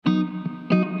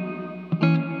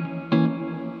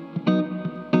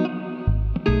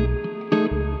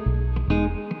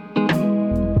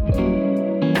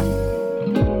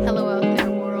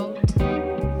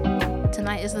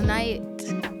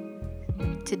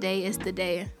today is the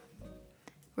day.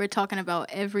 We're talking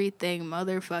about everything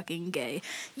motherfucking gay.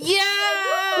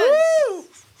 Yes!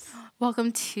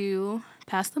 Welcome to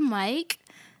Pass the Mic.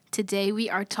 Today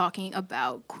we are talking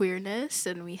about queerness,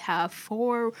 and we have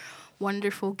 4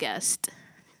 wonderful guests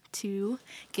to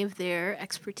give their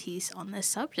expertise on this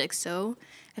subject. So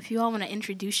if you all want to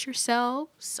introduce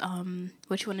yourselves,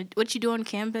 what you do on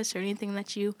campus, or anything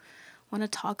that you want to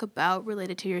talk about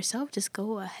related to yourself, just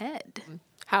go ahead.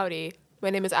 Howdy. My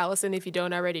name is Allison, if you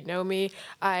don't already know me.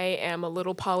 I am a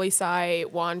little poli-sci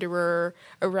wanderer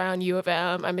around U of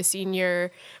M. I'm a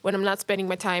senior. When I'm not spending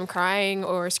my time crying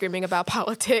or screaming about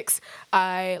politics,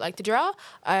 I like to draw.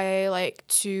 I like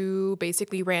to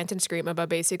basically rant and scream about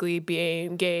basically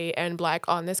being gay and black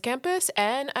on this campus,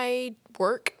 and I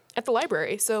work at the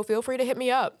library, so feel free to hit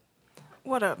me up.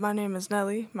 What up? My name is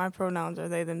Nelly. My pronouns are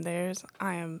they, them, theirs.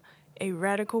 I am a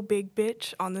radical big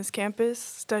bitch on this campus,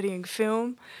 studying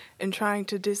film and trying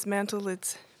to dismantle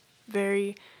its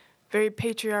very, very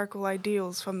patriarchal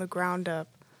ideals from the ground up.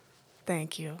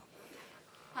 Thank you.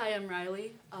 Hi, I'm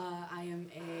Riley. I am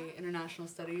a international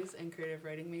studies and creative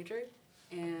writing major,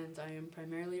 and I am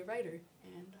primarily a writer,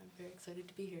 and I'm very excited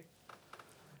to be here.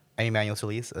 I'm Emmanuel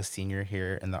Solis, a senior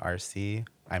here in the RC.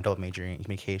 I'm double majoring in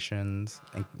communications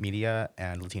and media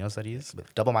and Latino studies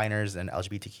with double minors in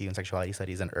LGBTQ and sexuality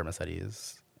studies and urban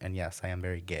studies. And yes, I am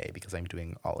very gay because I'm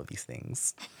doing all of these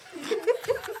things.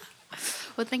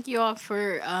 Well, thank you all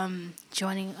for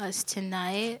joining us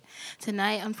tonight.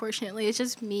 Tonight, unfortunately, it's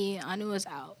just me. Anu is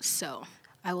out, so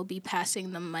I will be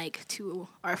passing the mic to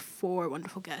our 4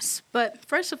 wonderful guests. But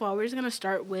first of all, we're just going to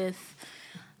start with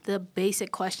the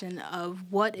basic question of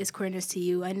what is queerness to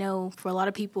you. I know for a lot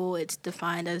of people it's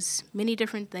defined as many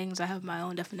different things. I have my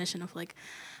own definition of like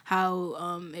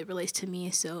how it relates to me.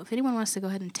 So if anyone wants to go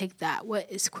ahead and take that,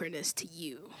 what is queerness to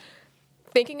you?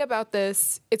 Thinking about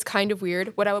this, it's kind of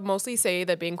weird. What I would mostly say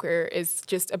that being queer is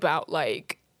just about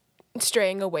like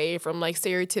straying away from like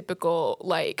stereotypical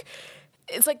like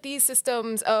it's like these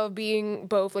systems of being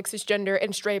both like cisgender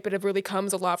and straight, but it really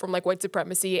comes a lot from like white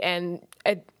supremacy and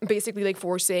basically like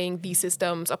forcing these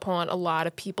systems upon a lot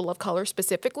of people of color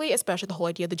specifically, especially the whole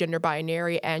idea of the gender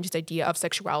binary and just idea of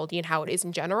sexuality and how it is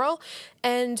in general.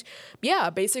 And yeah,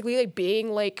 basically like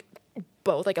being like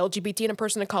both like LGBT and a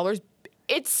person of color,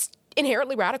 it's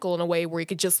inherently radical in a way where you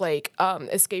could just like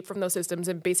escape from those systems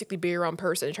and basically be your own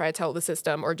person and try to tell the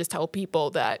system or just tell people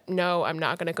that no, I'm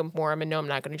not going to conform and no, I'm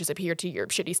not going to just adhere to your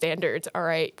shitty standards. All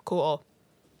right, cool.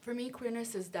 For me,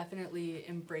 queerness is definitely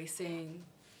embracing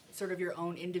sort of your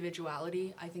own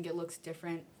individuality. I think it looks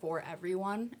different for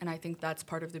everyone, and I think that's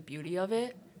part of the beauty of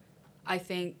it. I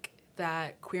think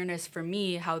that queerness for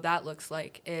me, how that looks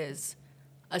like is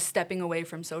a stepping away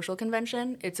from social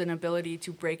convention. It's an ability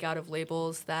to break out of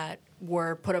labels that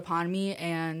were put upon me,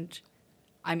 and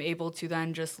I'm able to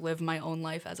then just live my own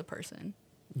life as a person.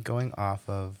 Going off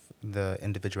of the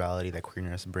individuality that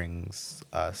queerness brings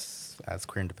us as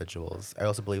queer individuals, I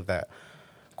also believe that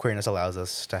queerness allows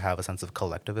us to have a sense of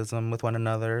collectivism with one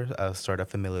another, a sort of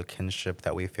familial kinship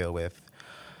that we feel with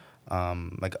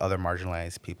like other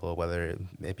marginalized people, whether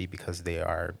it be because they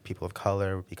are people of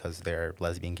color, because they're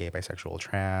lesbian, gay, bisexual,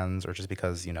 trans, or just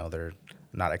because, you know, they're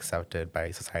not accepted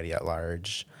by society at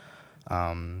large.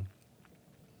 Queerness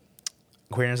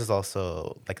is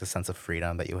also like the sense of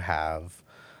freedom that you have,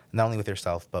 not only with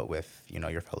yourself, but with, you know,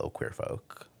 your fellow queer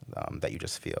folk, that you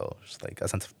just feel just like a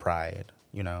sense of pride,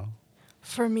 you know?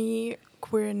 For me,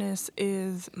 queerness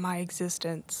is my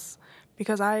existence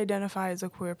because I identify as a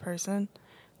queer person.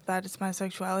 That is my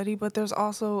sexuality, but there's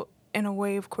also, in a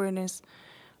way of queerness,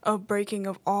 a breaking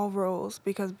of all roles,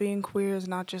 because being queer is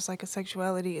not just like a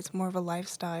sexuality, it's more of a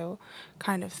lifestyle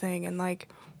kind of thing. And like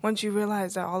once you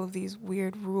realize that all of these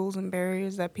weird rules and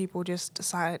barriers that people just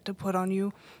decide to put on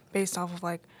you based off of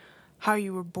like how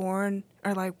you were born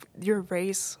or like your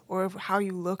race or how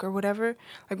you look or whatever,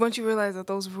 like once you realize that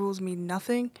those rules mean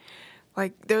nothing,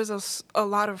 like there's a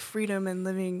lot of freedom in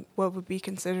living what would be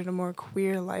considered a more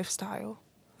queer lifestyle.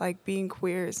 Like, being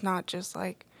queer is not just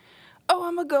like, oh,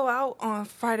 I'm gonna go out on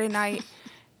Friday night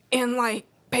in, like,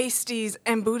 pasties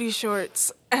and booty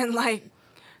shorts and, like,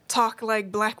 talk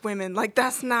like black women. Like,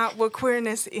 that's not what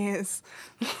queerness is.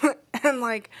 And,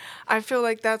 like, I feel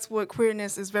like that's what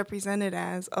queerness is represented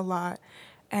as a lot.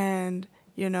 And,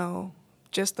 you know,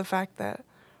 just the fact that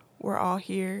we're all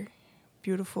here,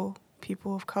 beautiful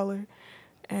people of color,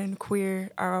 and queer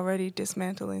are already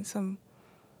dismantling some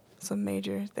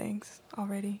major things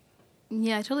already.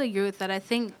 Yeah, I totally agree with that. I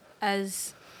think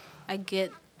as I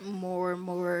get more and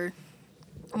more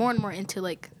into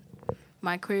like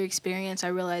my career experience, I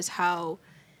realize how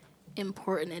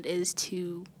important it is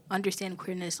to understand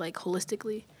queerness like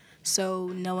holistically. So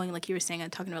knowing, like you were saying,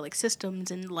 and talking about like systems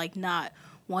and like not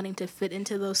wanting to fit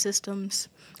into those systems,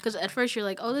 because at first you're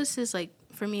like, oh, this is like,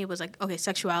 for me it was like, okay,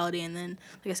 sexuality, and then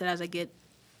like I said, as I get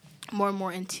more and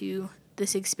more into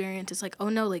this experience, it's like, oh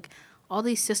no, like all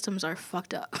these systems are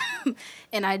fucked up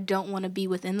and I don't want to be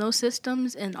within those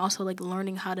systems. And also like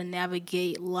learning how to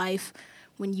navigate life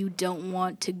when you don't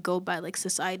want to go by like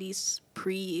society's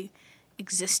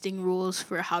pre-existing rules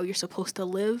for how you're supposed to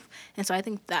live. And so I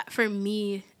think that for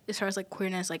me, as far as like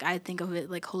queerness, like I think of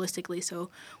it like holistically. So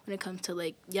when it comes to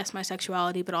like, yes, my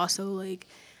sexuality, but also like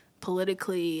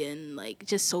politically and like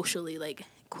just socially, like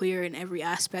queer in every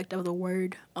aspect of the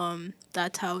word,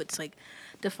 that's how it's like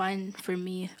defined for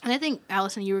me. And I think,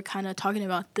 Allison, you were kind of talking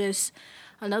about this,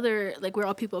 another, like we're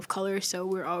all people of color, so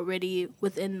we're already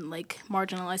within like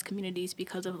marginalized communities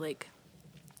because of like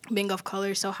being of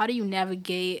color. So how do you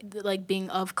navigate like being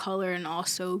of color and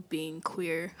also being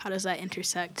queer? How does that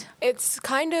intersect?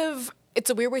 It's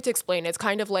a weird way to explain it. It's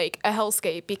kind of like a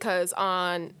hellscape, because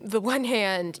on the one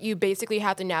hand, you basically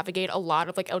have to navigate a lot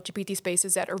of like LGBT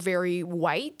spaces that are very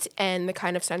white and the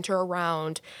kind of center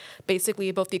around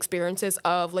basically both the experiences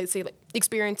of, let's say, like,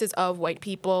 experiences of white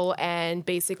people, and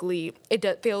basically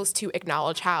it fails to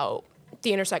acknowledge how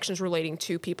the intersections relating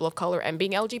to people of color and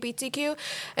being LGBTQ.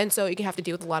 And so you can have to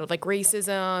deal with a lot of like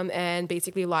racism and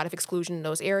basically a lot of exclusion in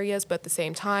those areas. But at the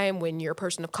same time, when you're a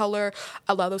person of color,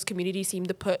 a lot of those communities seem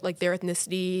to put like their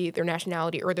ethnicity, their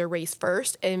nationality, or their race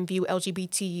first and view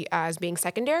LGBT as being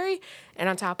secondary. And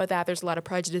on top of that, there's a lot of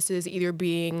prejudices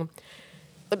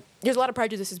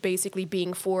basically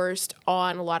being forced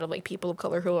on a lot of like people of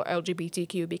color who are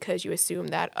LGBTQ, because you assume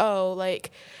that, oh,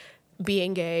 like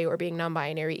being gay or being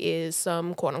non-binary is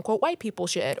some quote unquote white people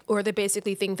shit, or they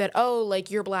basically think that, oh, like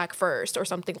you're black first or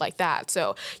something like that.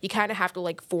 So you kind of have to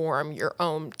like form your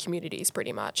own communities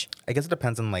pretty much. I guess it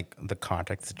depends on like the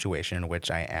context situation in which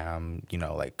I am, you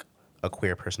know, like a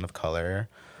queer person of color.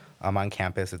 On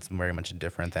campus, it's very much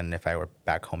different than if I were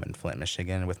back home in Flint,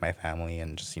 Michigan with my family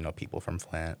and just, you know, people from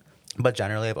Flint. But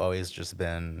generally, I've always just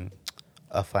been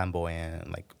a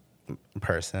flamboyant like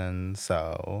person,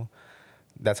 so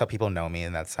that's how people know me,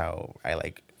 and that's how I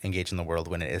like engage in the world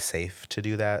when it is safe to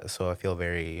do that. So I feel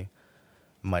very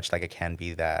much like I can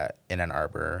be that in Ann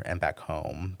Arbor and back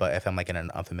home. But if I'm like in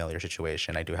an unfamiliar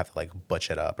situation, I do have to like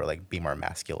butch it up or like be more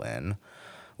masculine,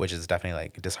 which is definitely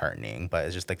like disheartening. But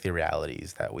it's just like the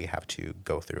realities that we have to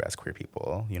go through as queer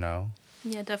people, you know?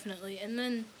 Yeah, definitely. And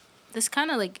then this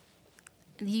kind of like,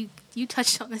 you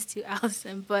touched on this too,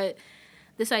 Allison, but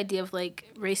this idea of like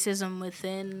racism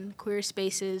within queer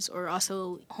spaces, or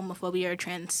also homophobia or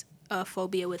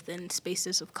transphobia within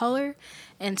spaces of color.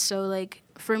 And so like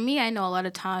for me, I know a lot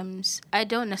of times I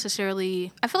feel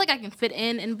like I can fit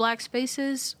in black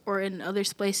spaces or in other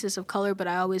spaces of color, but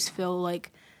I always feel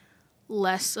like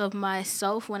less of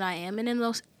myself when I am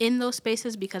in those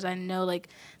spaces, because I know like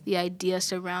the idea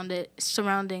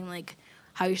surrounding like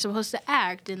how you're supposed to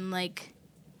act and like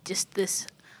just this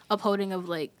upholding of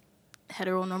like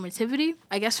heteronormativity.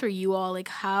 I guess for you all, like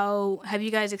how have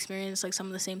you guys experienced like some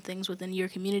of the same things within your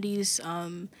communities?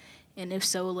 And if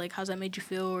so, like how's that made you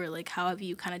feel, or like how have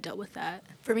you kind of dealt with that?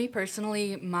 For me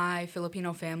personally, my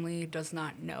Filipino family does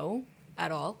not know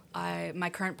at all. My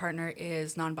current partner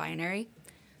is non-binary,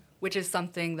 which is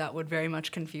something that would very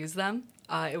much confuse them.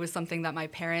 It was something that my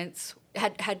parents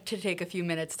had to take a few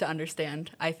minutes to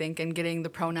understand, I think, and getting the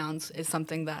pronouns is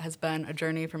something that has been a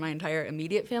journey for my entire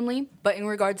immediate family. But in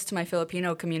regards to my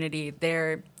Filipino community,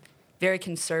 they're very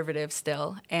conservative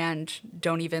still and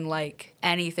don't even like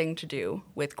anything to do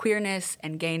with queerness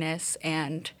and gayness.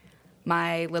 And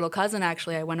my little cousin,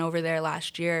 actually, I went over there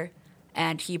last year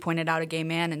and he pointed out a gay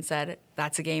man and said,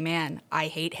 "That's a gay man. I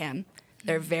hate him."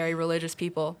 They're very religious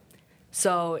people.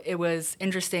 So it was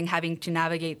interesting having to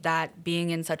navigate that, being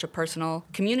in such a personal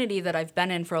community that I've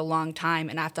been in for a long time,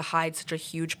 and I have to hide such a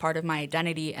huge part of my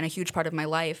identity and a huge part of my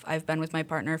life. I've been with my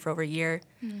partner for over a year,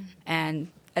 and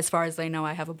as far as they know,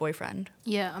 I have a boyfriend.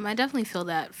 Yeah, I definitely feel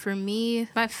that. For me,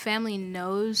 my family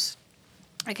knows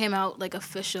I came out like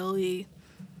officially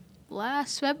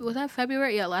last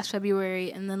February? Yeah, last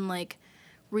February, and then like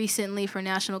recently for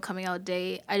National Coming Out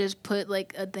Day, I just put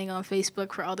like a thing on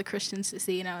Facebook for all the Christians to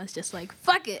see, and I was just like,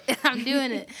 fuck it, I'm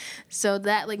doing it. So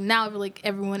that like now like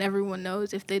everyone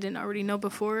knows if they didn't already know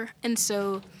before. And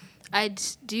so I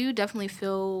do definitely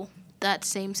feel that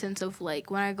same sense of like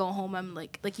when I go home, I'm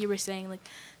like you were saying, like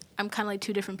I'm kind of like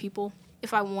two different people.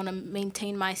 If I want to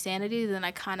maintain my sanity, then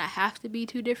I kind of have to be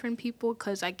two different people,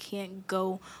 because I can't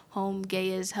go home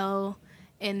gay as hell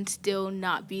and still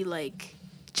not be like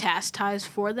chastised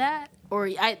for that. Or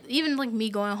even like me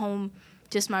going home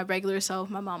just my regular self,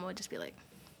 my mama would just be like,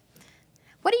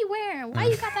 what are you wearing? Why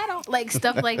you got that on? Like,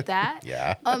 stuff like that.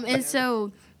 Yeah. And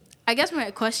so I guess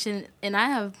my question, and I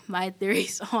have my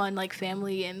theories on, like,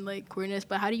 family and, like, queerness,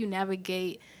 but how do you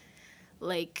navigate,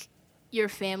 like, your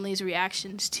family's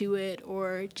reactions to it,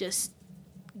 or just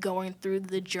going through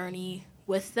the journey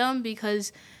with them?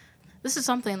 Because this is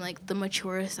something, like, the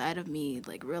mature side of me,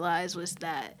 like, realized was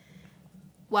that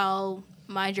while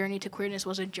my journey to queerness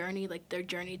was a journey, like, their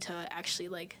journey to actually,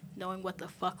 like, knowing what the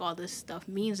fuck all this stuff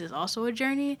means is also a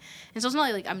journey. And so it's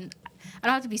not like I don't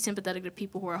have to be sympathetic to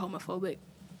people who are homophobic,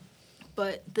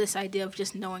 but this idea of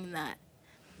just knowing that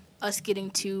us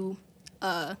getting to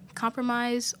a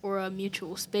compromise or a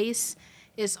mutual space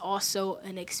is also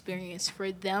an experience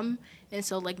for them. And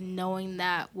so, like, knowing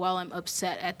that while I'm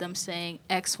upset at them saying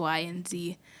X, Y, and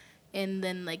Z, and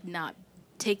then, like, not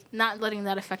letting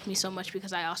that affect me so much,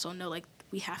 because I also know, like,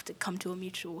 we have to come to a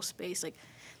mutual space. Like,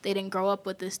 they didn't grow up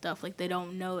with this stuff. Like, they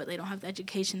don't know it. They don't have the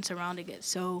education surrounding it.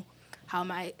 So how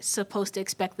am I supposed to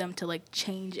expect them to, like,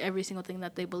 change every single thing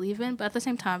that they believe in? But at the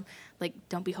same time, like,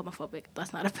 don't be homophobic.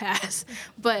 That's not a pass.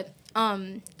 But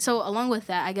so along with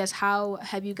that, I guess, how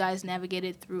have you guys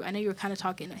navigated through? I know you were kind of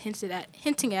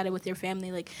hinting at it with your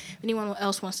family. Like, if anyone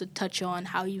else wants to touch on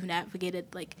how you've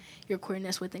navigated, like, your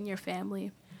queerness within your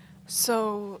family.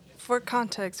 So, for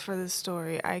context for this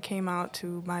story, I came out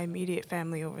to my immediate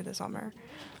family over the summer.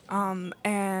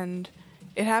 And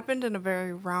it happened in a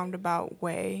very roundabout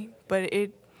way, but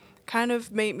it kind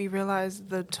of made me realize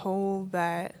the toll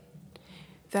that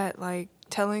like,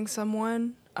 telling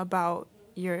someone about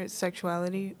your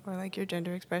sexuality or, like, your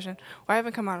gender expression. Well, I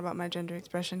haven't come out about my gender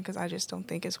expression because I just don't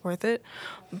think it's worth it.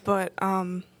 But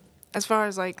as far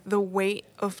as, like, the weight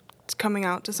of coming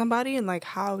out to somebody and, like,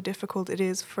 how difficult it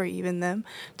is for even them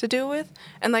to deal with.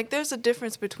 And, like, there's a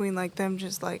difference between, like, them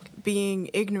just, like, being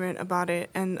ignorant about it,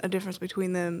 and a difference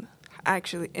between them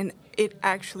actually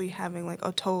having, like,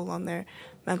 a toll on their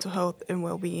mental health and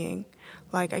well-being.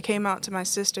 Like, I came out to my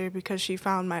sister because she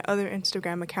found my other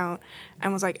Instagram account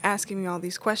and was, like, asking me all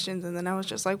these questions, and then I was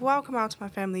just like, well, I'll come out to my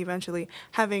family eventually,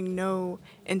 having no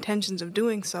intentions of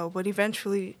doing so. But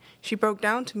eventually she broke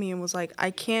down to me and was like,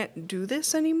 I can't do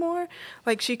this anymore.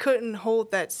 Like, she couldn't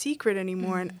hold that secret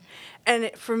anymore. Mm-hmm.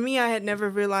 And for me, I had never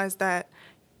realized that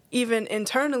even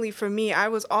internally for me, I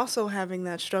was also having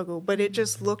that struggle, but it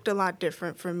just looked a lot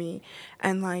different for me.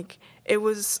 And, like, it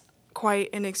was quite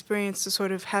an experience to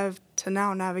sort of have to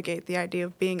now navigate the idea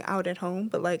of being out at home,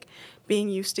 but, like, being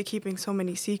used to keeping so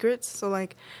many secrets. So,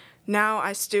 like, now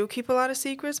I still keep a lot of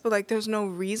secrets, but, like, there's no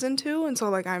reason to. And so,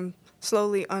 like, I'm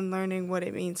slowly unlearning what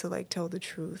it means to, like, tell the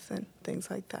truth and things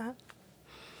like that.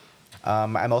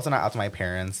 I'm also not out to my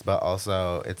parents, but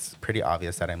also it's pretty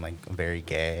obvious that I'm, like, very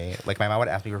gay. Like, my mom would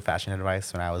ask me for fashion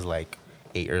advice when I was, like,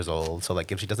 8 years old. So,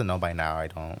 like, if she doesn't know by now, I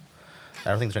don't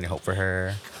think there's any hope for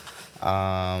her.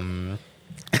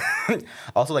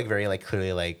 Also, like, very, like,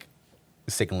 clearly, like,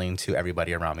 signaling to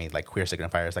everybody around me, like, queer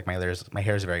signifiers. Like, my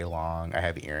hair is very long. I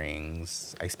have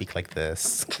earrings. I speak like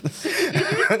this.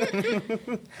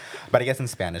 But I guess in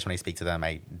Spanish, when I speak to them,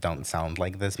 I don't sound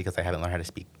like this because I haven't learned how to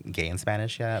speak gay in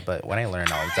Spanish yet. But when I learn,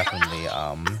 I'll definitely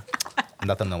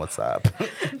let them know what's up.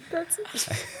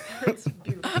 That's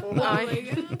beautiful.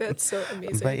 That's so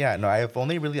amazing. But yeah, no, I've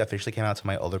only really officially came out to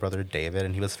my older brother, David,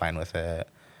 and he was fine with it.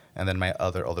 And then my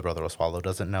other older brother, Oswaldo,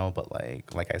 doesn't know, but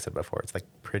like I said before, it's, like,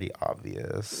 pretty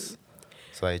obvious.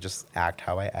 So I just act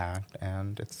how I act,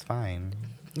 and it's fine.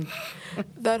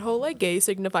 That whole, like, gay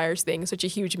signifiers thing is such a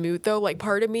huge mood, though. Like,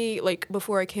 part of me, like,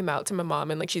 before I came out to my mom,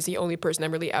 and, like, she's the only person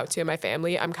I'm really out to in my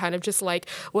family, I'm kind of just like,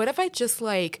 what if I just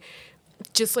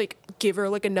give her,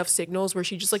 like, enough signals where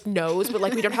she just, like, knows, but,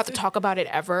 like, we don't have to talk about it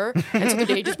ever. And so the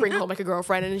day just bring home, like, a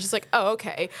girlfriend, and it's just like, oh,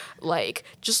 okay. Like,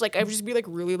 just, like, I would just be, like,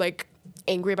 really, like,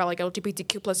 angry about, like,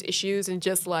 LGBTQ plus issues, and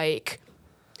just, like,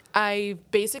 I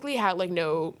basically had, like,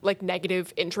 no, like,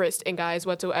 negative interest in guys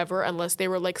whatsoever unless they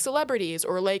were, like, celebrities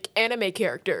or, like, anime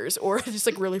characters or just,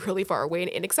 like, really, really far away and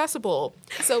inaccessible.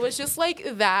 So it's just,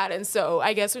 like, that. And so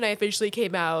I guess when I officially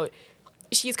came out,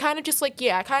 she's kind of just like,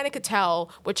 yeah, I kind of could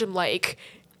tell, which I'm like,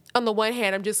 on the one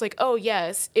hand, I'm just like, oh,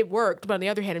 yes, it worked. But on the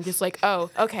other hand, I'm just like, oh,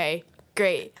 okay,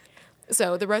 great.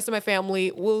 So the rest of my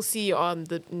family, we'll see on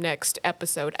the next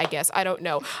episode, I guess. I don't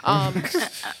know. I'm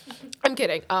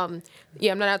kidding.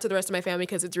 Yeah, I'm not out to the rest of my family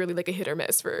because it's really, like, a hit or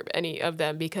miss for any of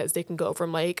them because they can go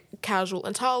from, like, casual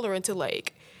intolerant to,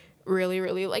 like, really,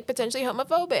 really, like, potentially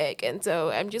homophobic. And so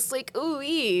I'm just like,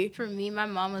 ooh-ee. For me, my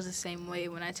mom was the same way.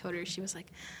 When I told her, she was like,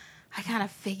 I kind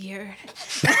of figured.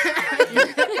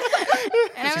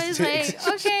 And I was like,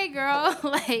 okay, girl,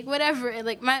 like, whatever. And,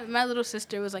 like, my little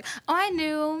sister was like, oh, I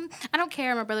knew. I don't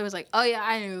care. My brother was like, oh, yeah,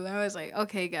 I knew. And I was like,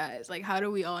 okay, guys, like, how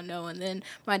do we all know? And then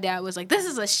my dad was like, this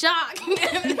is a shock.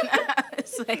 And I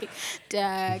was like,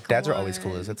 Dad, come Dads on. are always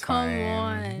clueless. It's Come fine.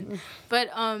 on. But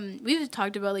we've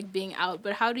talked about, like, being out.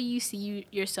 But how do you see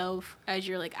yourself as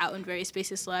you're, like, out in various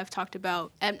spaces? So I've talked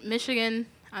about at Michigan,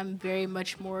 I'm very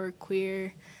much more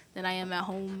queer than I am at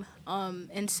home.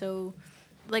 And so,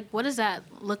 like, what does that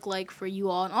look like for you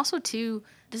all? And also, too,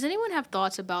 does anyone have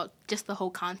thoughts about just the whole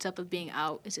concept of being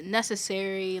out? Is it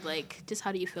necessary? Like, just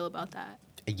how do you feel about that?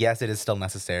 Yes, it is still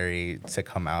necessary to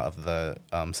come out of the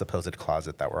supposed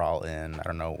closet that we're all in. I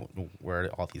don't know where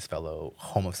all these fellow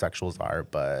homosexuals are,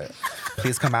 but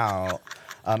please come out.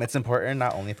 It's important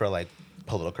not only for, like,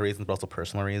 political reasons, but also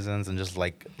personal reasons, and just,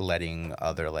 like, letting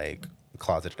other, like,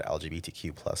 closeted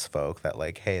LGBTQ plus folk that,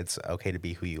 like, hey, it's okay to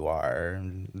be who you are.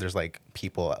 And there's, like,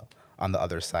 people on the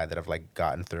other side that have, like,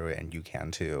 gotten through it, and you can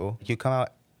too. You come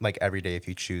out, like, every day if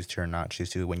you choose to or not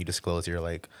choose to, when you disclose your,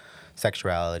 like,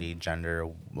 sexuality, gender,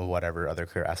 whatever other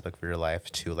queer aspect of your life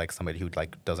to, like, somebody who,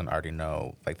 like, doesn't already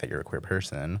know, like, that you're a queer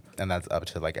person. And that's up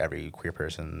to, like, every queer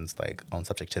person's, like, own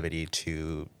subjectivity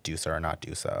to do so or not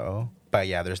do so. But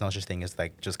yeah, there's no such thing as,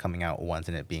 like, just coming out once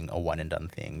and it being a one and done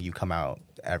thing. You come out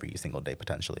every single day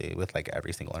potentially with, like,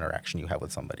 every single interaction you have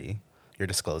with somebody. You're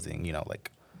disclosing, you know,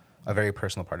 like, a very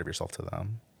personal part of yourself to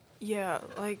them. Yeah,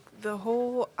 like the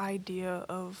whole idea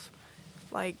of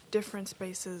like different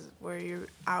spaces where you're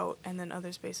out and then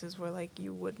other spaces where like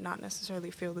you would not necessarily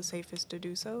feel the safest to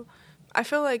do so. I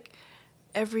feel like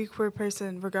every queer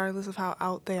person, regardless of how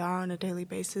out they are on a daily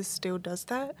basis, still does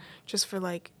that just for,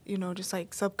 like, you know, just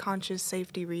like subconscious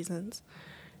safety reasons.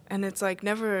 And it's like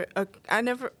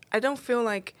I don't feel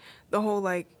like the whole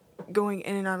like going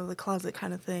in and out of the closet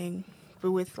kind of thing,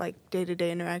 but with like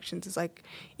day-to-day interactions is like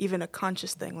even a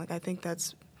conscious thing. Like, I think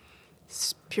that's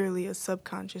purely a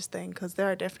subconscious thing, because there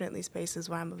are definitely spaces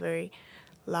where I'm a very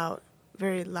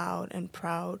loud and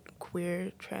proud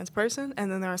queer trans person, and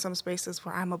then there are some spaces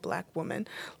where I'm a black woman.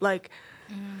 Like,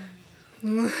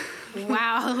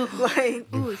 Wow. like,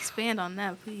 Ooh, expand on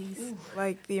that, please.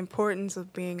 like the importance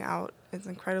of being out is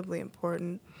incredibly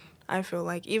important. I feel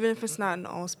like, even if it's not in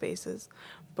all spaces,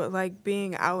 but like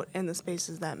being out in the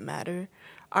spaces that matter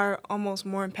are almost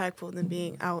more impactful than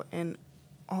being out in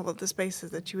all of the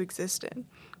spaces that you exist in.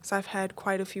 So I've had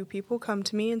quite a few people come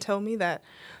to me and tell me that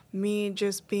me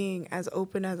just being as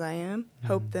open as I am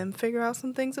helped them figure out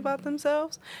some things about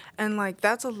themselves. And like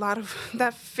that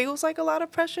feels like a lot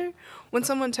of pressure when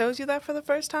someone tells you that for the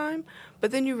first time,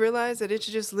 but then you realize that it's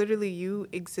just literally you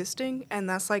existing, and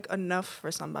that's like enough for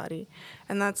somebody.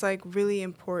 And that's like really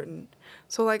important.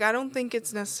 So like I don't think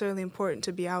it's necessarily important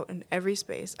to be out in every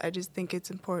space. I just think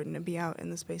it's important to be out in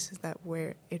the spaces that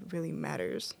where it really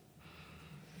matters.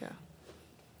 Yeah.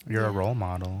 You're a role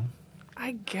model.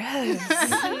 I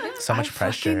guess. So much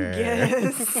pressure.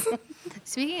 Yes.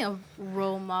 Speaking of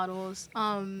role models,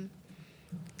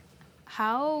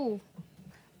 how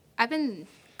I've been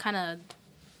kind of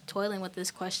toiling with this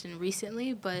question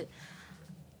recently, but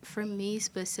for me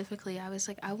specifically, I was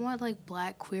like, I want like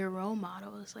black queer role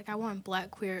models. Like, I want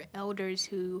black queer elders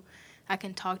who I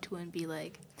can talk to and be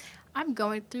like, I'm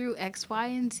going through X, Y,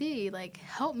 and Z. Like,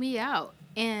 help me out.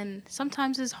 And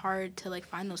sometimes it's hard to like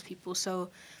find those people.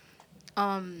 So,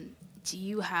 do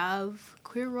you have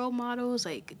queer role models?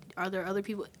 Like, are there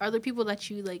people that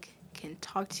you like can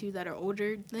talk to that are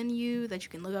older than you that you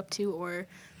can look up to, or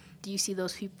do you see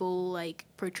those people like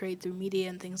portrayed through media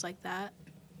and things like that?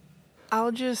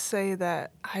 I'll just say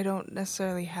that I don't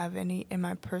necessarily have any in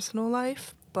my personal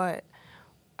life, but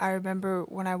I remember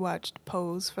when I watched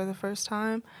Pose for the first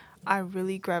time, I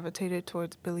really gravitated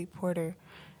towards Billy Porter.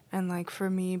 And like for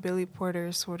me, Billy Porter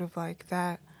is sort of like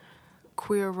that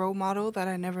queer role model that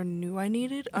I never knew I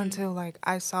needed until like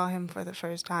I saw him for the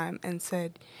first time and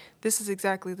said, this is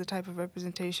exactly the type of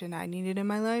representation I needed in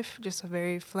my life, just a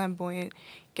very flamboyant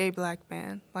gay black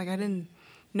man. Like, I didn't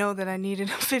know that I needed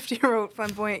a 50-year-old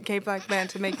flamboyant gay black man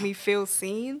to make me feel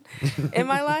seen in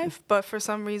my life, but for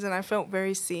some reason I felt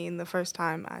very seen the first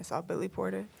time I saw Billy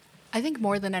Porter. I think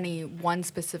more than any one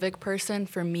specific person,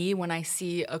 for me, when I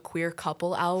see a queer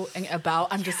couple out and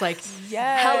about, I'm just like,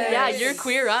 hell yeah, you're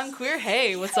queer, I'm queer,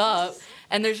 hey, what's up?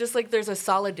 And there's just like, there's a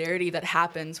solidarity that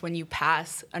happens when you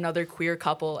pass another queer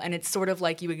couple, and it's sort of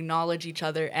like you acknowledge each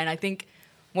other. And I think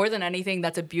more than anything,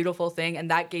 that's a beautiful thing,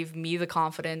 and that gave me the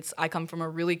confidence. I come from a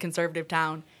really conservative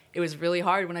town. It was really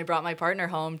hard when I brought my partner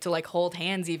home to like hold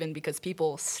hands even, because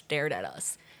people stared at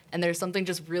us. And there's something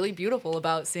just really beautiful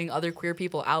about seeing other queer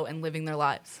people out and living their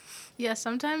lives. Yeah,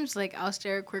 sometimes like I'll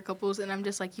stare at queer couples and I'm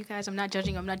just like, you guys, I'm not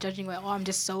judging you at all. I'm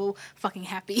just so fucking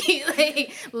happy.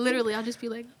 Like literally, I'll just be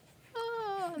like,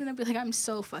 oh, and then I'll be like, I'm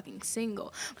so fucking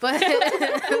single. But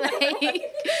like,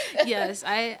 yes,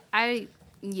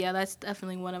 yeah, that's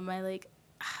definitely one of my like.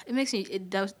 It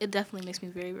definitely makes me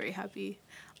very, very happy.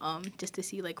 Just to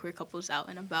see like queer couples out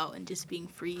and about and just being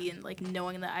free and like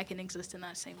knowing that I can exist in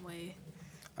that same way.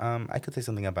 I could say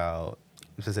something about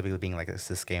specifically being like a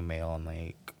cis gay male and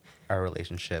like our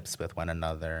relationships with one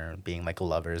another, being like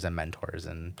lovers and mentors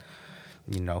and,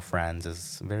 you know, friends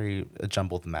is a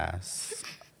jumbled mess.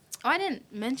 Oh, I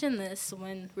didn't mention this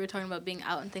when we were talking about being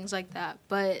out and things like that,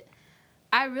 but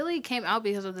I really came out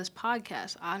because of this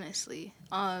podcast, honestly.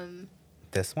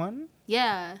 This one?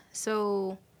 Yeah.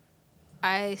 So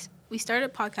we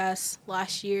started podcasts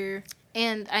last year,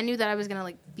 and I knew that I was gonna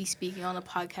like be speaking on the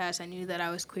podcast. I knew that I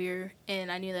was queer,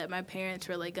 and I knew that my parents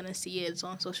were like gonna see it. It's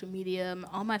on social media.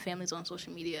 All my family's on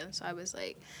social media, so I was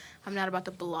like, I'm not about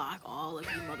to block all of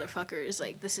you motherfuckers.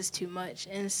 Like, this is too much.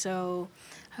 And so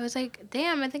I was like,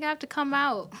 damn, I think I have to come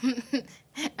out.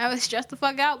 I was stressed the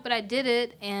fuck out, but I did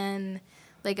it, and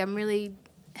like I'm really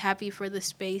happy for the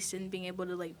space and being able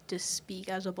to like just speak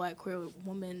as a Black queer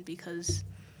woman, because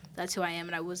that's who I am.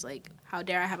 And I was like, how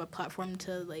dare I have a platform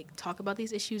to like talk about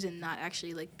these issues and not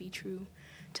actually like be true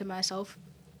to myself.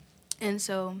 And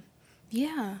so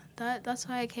yeah, that's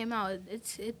why I came out.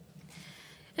 It's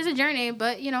a journey,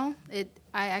 but you know,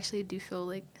 I actually do feel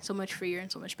like so much freer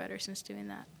and so much better since doing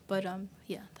that. But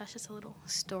yeah, that's just a little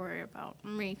story about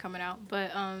me coming out.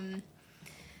 But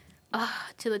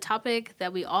to the topic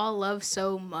that we all love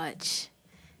so much,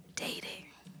 dating.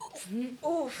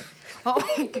 Oof.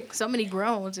 Oh, so many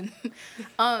groans.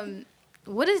 And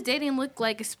what does dating look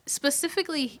like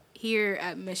specifically here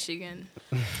at Michigan?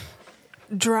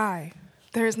 Dry.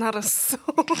 There's not a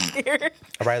soul here.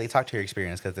 Riley, talk to your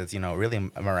experience, because it's, you know, really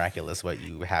miraculous what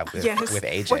you have with, Yes, with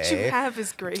AJ. what you have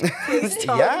is great. Please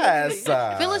tell Yes.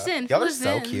 Fill us in. Y'all Fill are us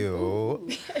so in.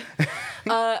 cute.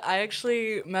 I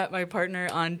actually met my partner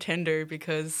on Tinder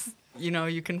because, you know,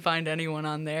 you can find anyone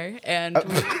on there. And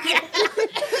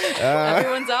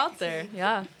everyone's out there.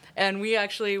 Yeah. And we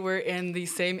actually were in the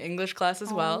same English class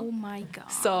as well. Oh my God.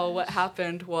 So what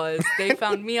happened was they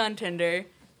found me on Tinder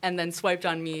and then swiped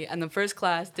on me. And the first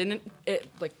class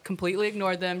completely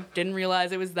ignored them, didn't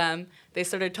realize it was them. They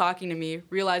started talking to me,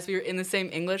 realized we were in the same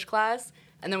English class,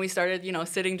 and then we started, you know,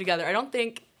 sitting together. I don't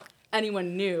think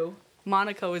anyone knew.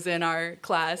 Monica was in our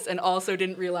class and also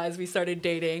didn't realize we started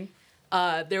dating.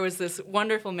 There was this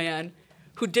wonderful man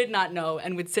who did not know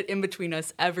and would sit in between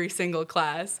us every single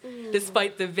class,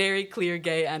 despite the very clear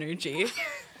gay energy.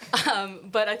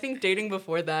 But I think dating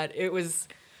before that, it was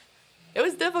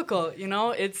difficult, you know?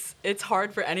 It's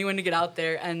hard for anyone to get out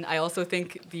there, and I also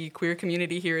think the queer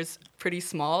community here is pretty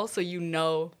small, so you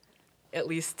know at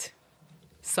least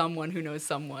someone who knows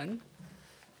someone.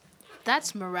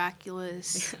 That's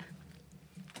miraculous.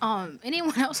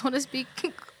 Anyone else want to speak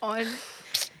on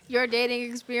your dating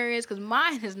experience? Because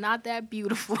mine is not that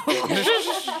beautiful.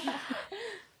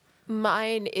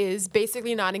 Mine is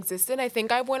basically non-existent. I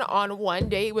think I went on one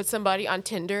date with somebody on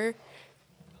Tinder,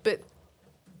 but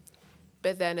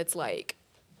then it's like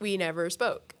we never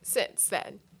spoke since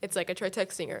then. It's like I tried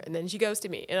texting her and then she ghosted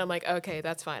me, and I'm like, okay,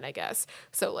 that's fine, I guess.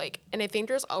 So like, and I think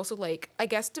there's also like, I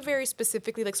guess to very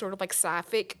specifically like sort of like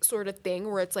sapphic sort of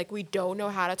thing where it's like we don't know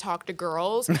how to talk to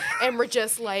girls and we're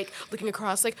just like looking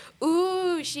across like,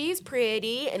 ooh, she's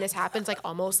pretty, and this happens like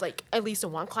almost like at least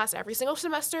in one class every single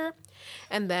semester,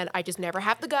 and then I just never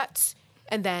have the guts,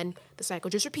 and then the cycle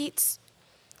just repeats,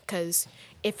 because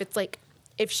if it's like,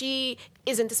 if she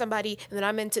is into somebody and then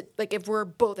I'm into, like, if we're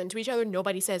both into each other,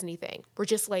 nobody says anything. We're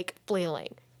just, like, flailing.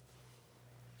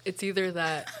 It's either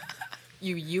that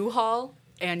you U-Haul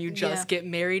and you just get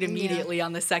married immediately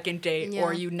on the second date,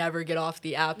 or you never get off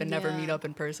the app and never meet up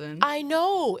in person. I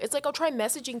know. It's like I'll try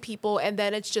messaging people and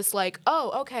then it's just like,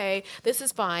 oh, okay, this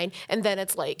is fine. And then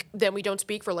it's like, then we don't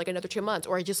speak for, like, another 2 months.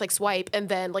 Or I just, like, swipe. And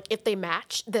then, like, if they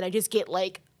match, then I just get,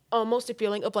 like, almost a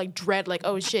feeling of like dread, like,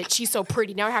 oh shit, she's so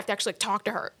pretty. Now I have to actually like talk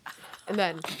to her. And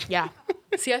then, yeah.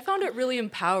 See, I found it really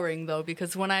empowering though,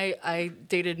 because when I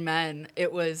dated men,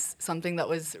 it was something that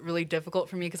was really difficult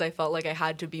for me because I felt like I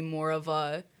had to be more of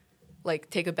a, like,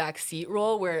 take a back seat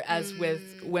role, whereas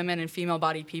with women and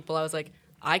female-bodied people, I was like,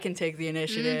 I can take the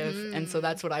initiative. And so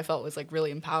that's what I felt was like really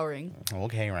empowering.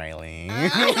 Okay, Riley.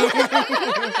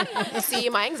 See,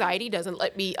 my anxiety doesn't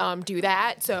let me do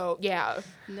that. So, yeah.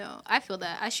 No, I feel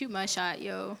that. I shoot my shot,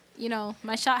 yo. You know,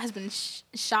 my shot has been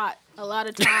shot a lot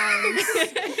of times.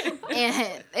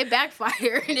 And it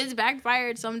backfired. It's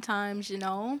backfired sometimes, you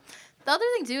know. the other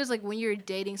thing too is like when you're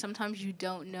dating, sometimes you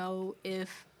don't know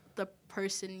if the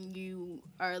person you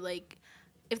are like,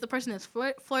 if the person is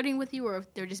flirting with you or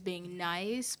if they're just being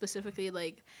nice, specifically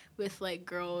like with like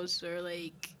girls or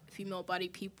like female body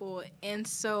people. And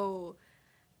so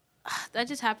that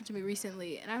just happened to me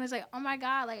recently, and I was like, oh my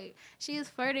god, like she is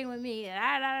flirting with me,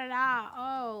 da da da da.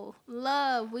 Oh,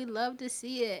 love, we love to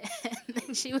see it. And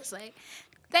then she was like,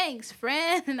 thanks,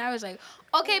 friend. And I was like,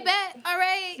 okay, bet, all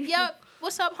right, yep.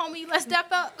 What's up, homie? Let's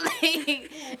step up.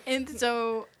 Like, and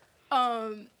so,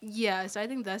 yeah. So I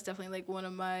think that's definitely like one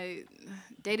of my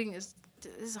dating is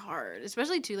hard,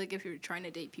 especially too like if you're trying to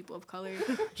date people of color.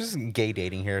 Just gay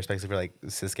dating here, especially for like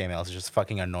cis gay males, is just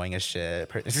fucking annoying as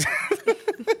shit.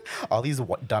 All these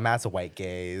dumbass white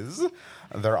gays,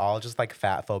 they're all just like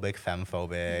fat phobic, femme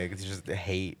phobic. They just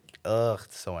hate. Ugh,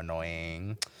 it's so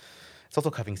annoying. It's also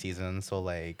cuffing season, so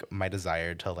like my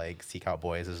desire to like seek out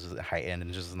boys is heightened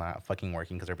and just not fucking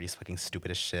working because everybody's fucking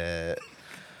stupid as shit.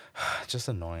 Just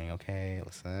annoying. Okay,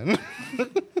 listen.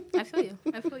 I feel you.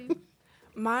 I feel you.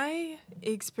 My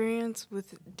experience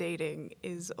with dating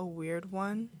is a weird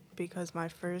one because my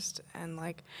first and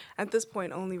like at this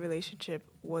point only relationship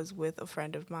was with a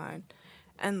friend of mine,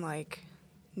 and like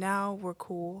now we're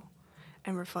cool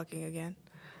and we're fucking again.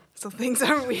 So things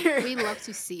are weird. We love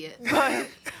to see it. But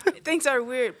things are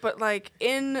weird, but like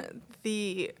in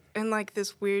like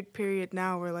this weird period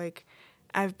now where like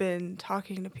I've been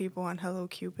talking to people on Hello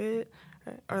Cupid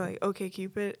or like OK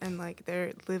Cupid, and like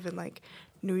they live in like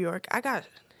New York. I got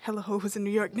hella hoes in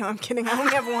New York. No, I'm kidding. I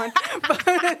only have one. But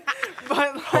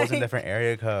like, Hoes in different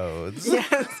area codes.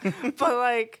 yes. But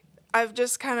like I've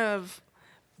just kind of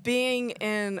being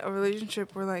in a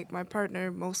relationship where like my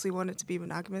partner mostly wanted to be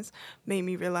monogamous made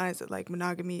me realize that like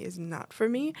monogamy is not for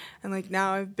me. And like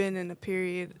now I've been in a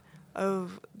period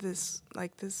of this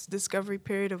discovery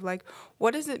period of like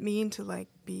what does it mean to like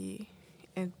be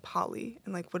in poly,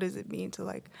 and like what does it mean to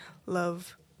like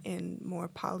love in more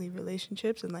poly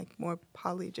relationships and like more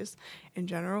poly just in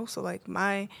general. So like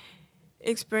my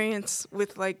experience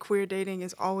with like queer dating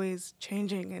is always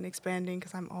changing and expanding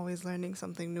because I'm always learning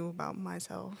something new about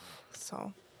myself.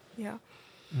 So yeah.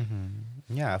 Mm-hmm.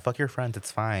 Yeah, fuck your friends.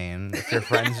 It's fine. If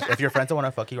your friends don't want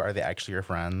to fuck you, are they actually your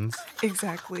friends?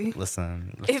 Exactly.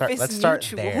 Listen, If let's start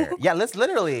mutual. there. Yeah, let's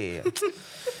literally. It's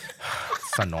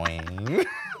annoying.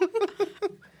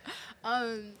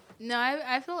 No,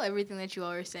 I feel everything that you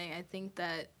all are saying. I think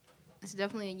that it's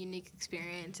definitely a unique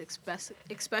experience,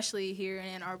 especially here in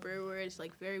Ann Arbor, where it's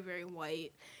like very, very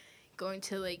white. Going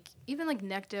to like even like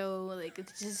Necto, like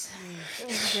it's just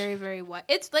very, very white.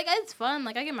 It's like it's fun.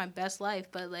 Like I get my best life,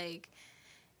 but like,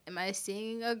 am I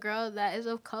seeing a girl that is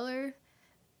of color?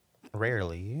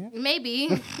 Rarely.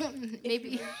 Maybe,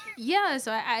 maybe. Yeah.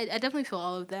 So I definitely feel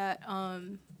all of that.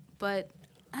 But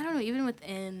I don't know. Even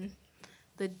within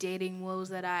the dating woes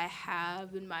that I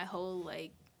have in my whole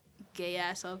like gay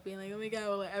ass self being like, oh my god,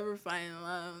 will I ever find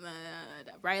love?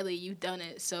 Riley, you've done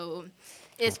it, so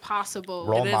it's possible.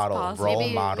 Role It is model. possible. Role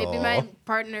maybe, model. maybe my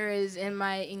partner is in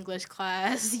my English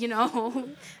class, you know.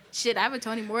 Shit, I have a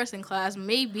Toni Morrison class,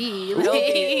 maybe.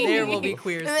 There will be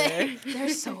queers there.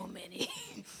 There's so many.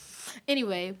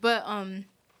 Anyway, but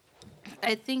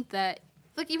I think that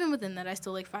like even within that I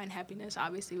still like find happiness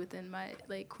obviously within my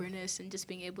like queerness and just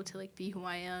being able to like be who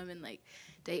I am and like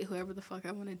date whoever the fuck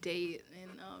I want to date,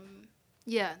 and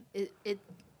yeah, it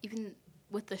even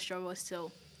with the struggle it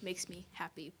still makes me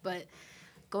happy. But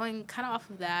going kind of off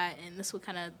of that, and this will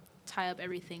kind of tie up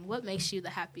everything, what makes you the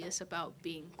happiest about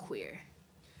being queer?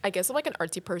 I guess I'm like an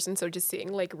artsy person, so just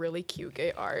seeing like really cute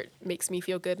gay art makes me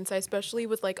feel good inside, especially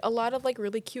with like a lot of like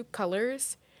really cute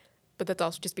colors. But that's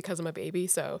also just because I'm a baby,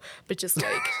 so, but just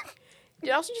like, and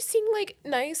also just seeing like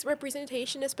nice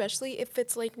representation, especially if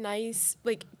it's like nice,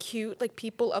 like cute, like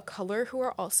people of color who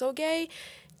are also gay.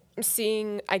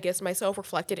 Seeing, I guess, myself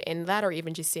reflected in that, or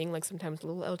even just seeing like sometimes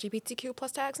little LGBTQ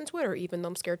plus tags on Twitter, even though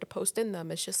I'm scared to post in them.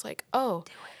 It's just like, oh,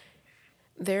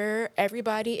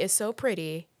 everybody is so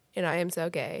pretty, and I am so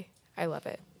gay. I love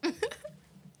it.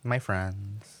 My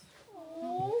friends.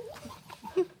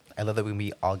 I love that we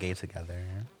meet all gay together.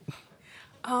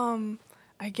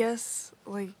 I guess,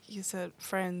 like you said,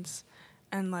 friends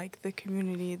and, like, the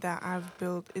community that I've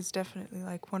built is definitely,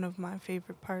 like, one of my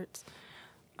favorite parts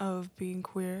of being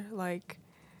queer. Like,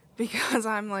 because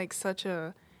I'm, like,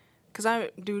 because I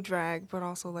do drag, but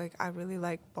also, like, I really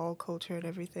like ball culture and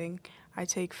everything. I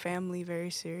take family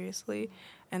very seriously,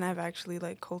 and I've actually,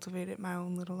 like, cultivated my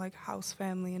own little, like, house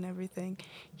family and everything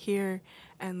here.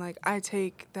 And, like, I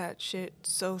take that shit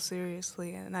so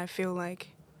seriously, and I feel like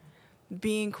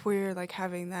being queer, like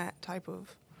having that type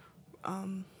of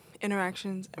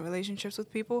interactions and relationships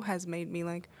with people has made me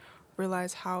like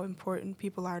realize how important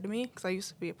people are to me, because I used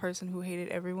to be a person who hated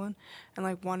everyone and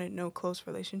like wanted no close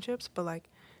relationships, but like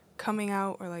coming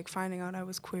out or like finding out I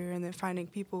was queer and then finding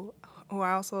people who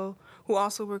also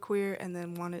were queer and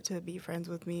then wanted to be friends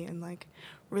with me and like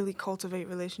really cultivate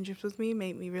relationships with me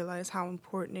made me realize how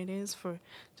important it is to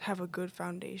have a good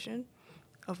foundation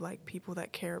of like people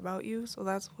that care about you. So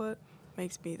that's what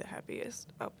makes me the happiest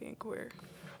about being queer.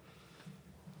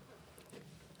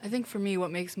 I think for me,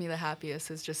 what makes me the happiest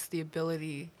is just the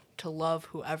ability to love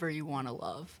whoever you want to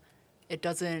love. It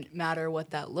doesn't matter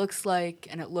what that looks like,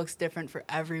 and it looks different for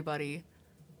everybody.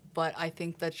 But I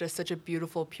think that's just such a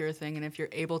beautiful, pure thing. And if you're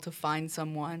able to find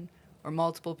someone or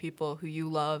multiple people who you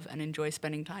love and enjoy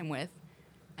spending time with,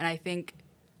 and I think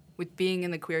with being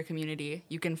in the queer community,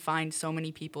 you can find so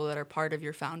many people that are part of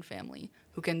your found family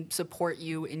who can support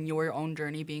you in your own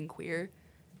journey being queer.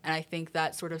 And I think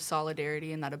that sort of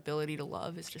solidarity and that ability to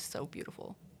love is just so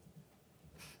beautiful.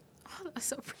 Oh, that's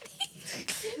so pretty.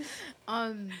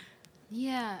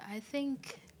 Yeah, I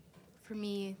think for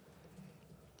me,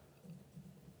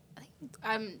 I think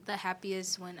I'm the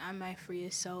happiest when I'm my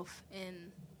freest self,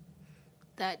 and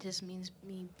that just means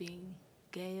me being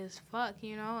gay as fuck,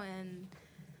 you know, and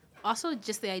also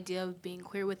just the idea of being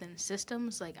queer within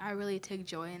systems. Like, I really take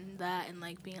joy in that, and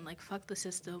like being like, fuck the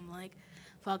system, like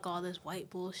fuck all this white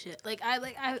bullshit.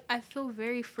 I feel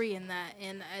very free in that,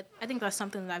 and I think that's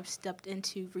something that I've stepped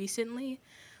into recently.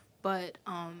 But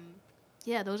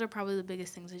yeah, those are probably the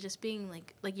biggest things. It's just being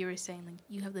like you were saying, like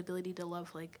you have the ability to love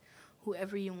like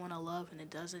whoever you want to love, and it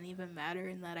doesn't even matter.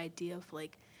 And that idea of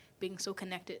like being so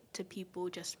connected to people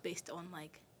just based on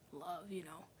like love, you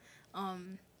know.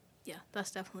 Yeah, that's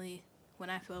definitely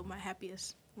when I feel my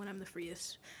happiest, when I'm the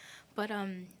freest. But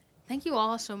thank you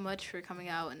all so much for coming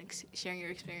out and sharing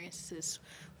your experiences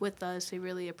with us. We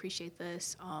really appreciate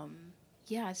this.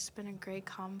 Yeah, it's been a great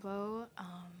convo.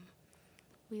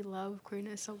 We love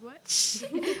queerness so much.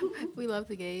 We love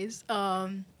the gays.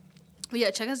 But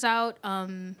yeah, check us out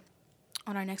on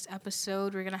our next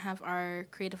episode. We're going to have our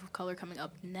Creative of Color coming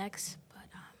up next.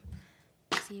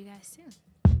 But see you guys soon.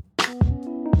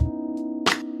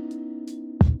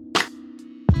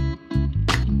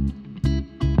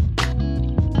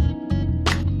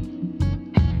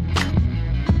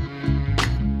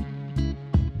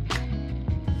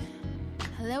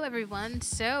 Hello, everyone.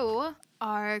 So,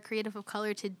 our Creative of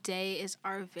Color today is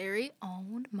our very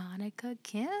own Monica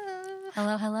Kim.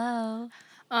 Hello, hello.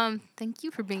 Thank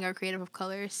you for being our Creative of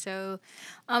Color. So,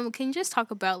 can you just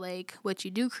talk about like what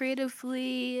you do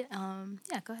creatively?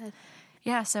 Yeah, go ahead.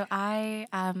 Yeah, so I'm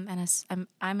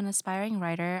an aspiring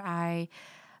writer. I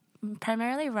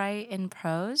primarily write in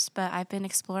prose, but I've been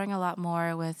exploring a lot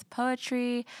more with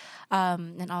poetry,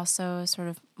 and also sort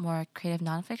of more creative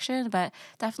nonfiction, but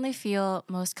definitely feel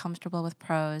most comfortable with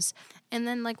prose. And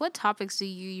then, like, what topics do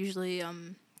you usually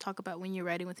talk about when you're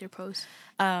writing with your prose?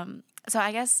 So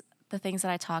I guess the things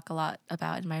that I talk a lot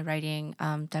about in my writing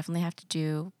definitely have to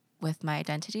do with my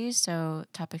identity. So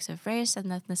topics of race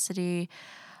and ethnicity,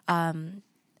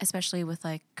 especially with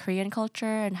like Korean culture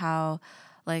and how,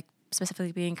 like,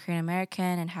 specifically being Korean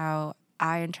American and how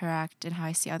I interact and how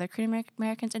I see other Korean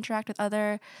Americans interact with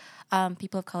other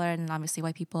people of color and obviously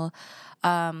white people.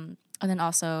 And then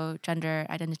also gender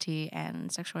identity and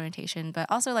sexual orientation,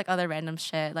 but also like other random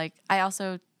shit. Like I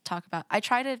also I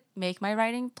try to make my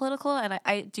writing political, and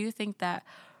I do think that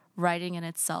writing in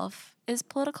itself is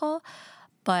political,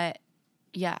 but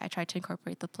yeah, I try to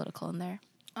incorporate the political in there.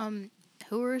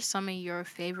 Who are some of your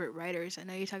favorite writers? I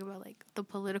know you talk about like the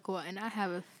political, and I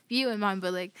have a few in mind,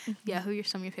 but like, yeah, who are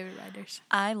some of your favorite writers?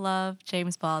 I love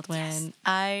James Baldwin.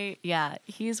 Yes.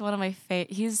 He's one of my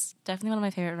he's definitely one of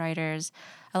my favorite writers.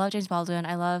 I love James Baldwin.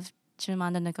 I love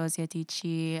Chimamanda Ngozi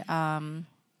Adichie.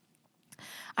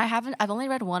 I've only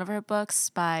read one of her books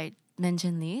by Min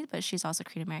Jin Lee, but she's also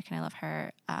Korean American. I love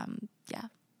her. Yeah.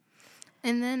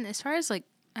 And then as far as like,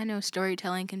 I know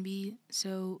storytelling can be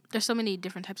there's so many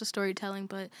different types of storytelling,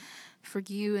 but for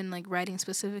you and like writing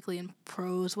specifically in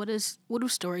prose, what do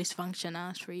stories function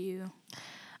as for you?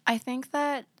 I think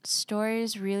that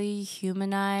stories really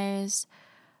humanize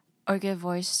or give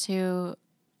voice to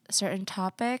certain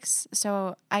topics.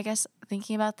 So I guess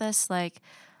thinking about this, like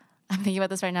I'm thinking about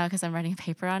this right now because I'm writing a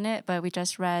paper on it, but we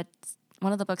just read,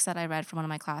 one of the books that I read from one of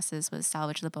my classes was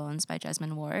Salvage the Bones by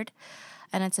Jesmyn Ward.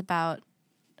 And it's about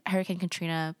Hurricane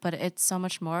Katrina, but it's so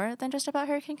much more than just about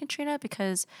Hurricane Katrina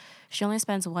because she only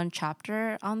spends one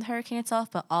chapter on the hurricane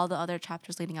itself, but all the other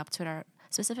chapters leading up to it are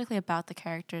specifically about the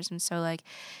characters. And so like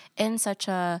in such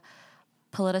a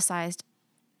politicized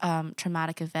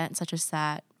traumatic event such as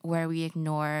that, where we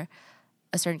ignore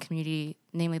a certain community,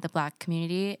 namely the Black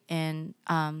community in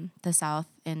the South,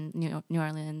 in New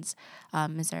Orleans,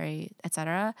 Missouri,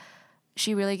 etc.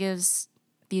 She really gives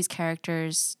these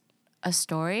characters a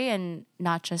story and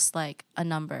not just like a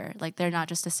number. Like they're not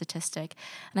just a statistic.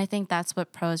 And I think that's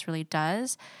what prose really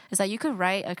does, is that you could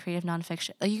write a creative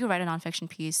nonfiction, like you could write a nonfiction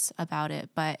piece about it,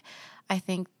 but I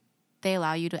think they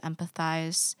allow you to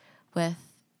empathize with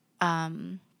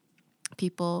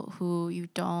people who you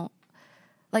don't,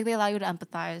 like they allow you to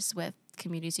empathize with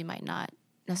communities you might not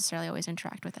necessarily always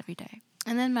interact with every day.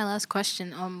 And then my last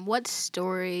question, what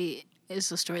story is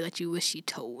the story that you wish you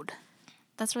told?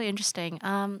 That's really interesting.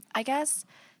 I guess,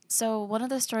 so one of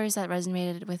the stories that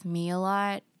resonated with me a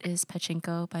lot is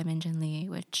Pachinko by Min-Jin Lee,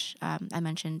 which I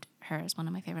mentioned her as one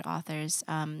of my favorite authors.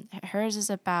 Hers is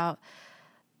about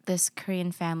this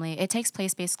Korean family. It takes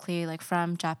place basically like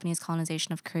from Japanese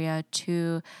colonization of Korea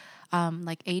to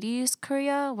like 80s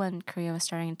Korea, when Korea was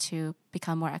starting to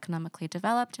become more economically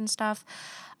developed and stuff.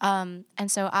 And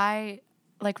so I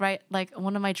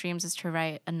one of my dreams is to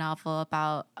write a novel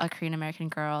about a Korean American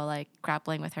girl like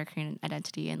grappling with her Korean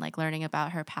identity and like learning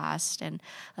about her past and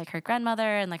like her grandmother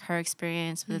and like her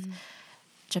experience with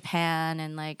Japan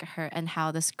and like her and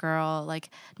how this girl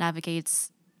like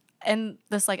navigates, and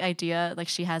this like idea like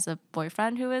she has a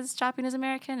boyfriend who is Japanese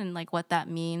American and like what that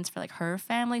means for like her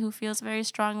family who feels very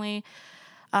strongly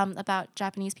about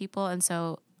Japanese people. And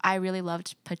so I really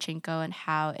loved Pachinko and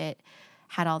how it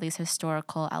had all these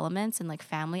historical elements and like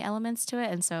family elements to it.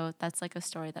 And so that's like a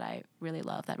story that I really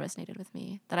love, that resonated with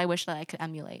me, that I wish that I could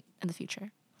emulate in the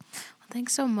future. Well,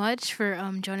 thanks so much for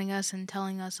joining us and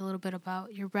telling us a little bit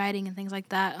about your writing and things like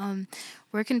that.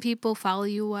 Where can people follow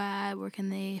you at? Where can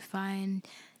they find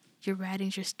your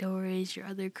writings, your stories, your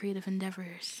other creative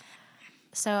endeavors?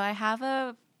 So I have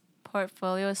a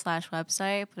portfolio /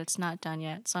 website, but it's not done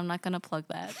yet. So I'm not going to plug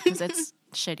that because it's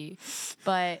shitty.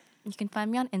 But you can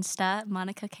find me on Insta,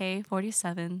 Monica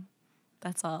K47.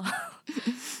 That's all.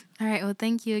 All right. Well,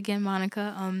 thank you again,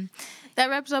 Monica.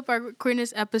 That wraps up our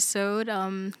queerness episode.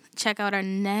 Check out our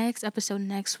next episode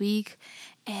next week.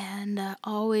 And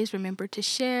always remember to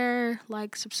share,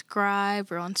 like, subscribe.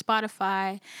 We're on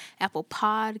Spotify, Apple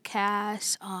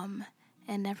Podcasts.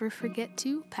 And never forget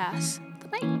to pass the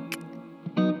mic.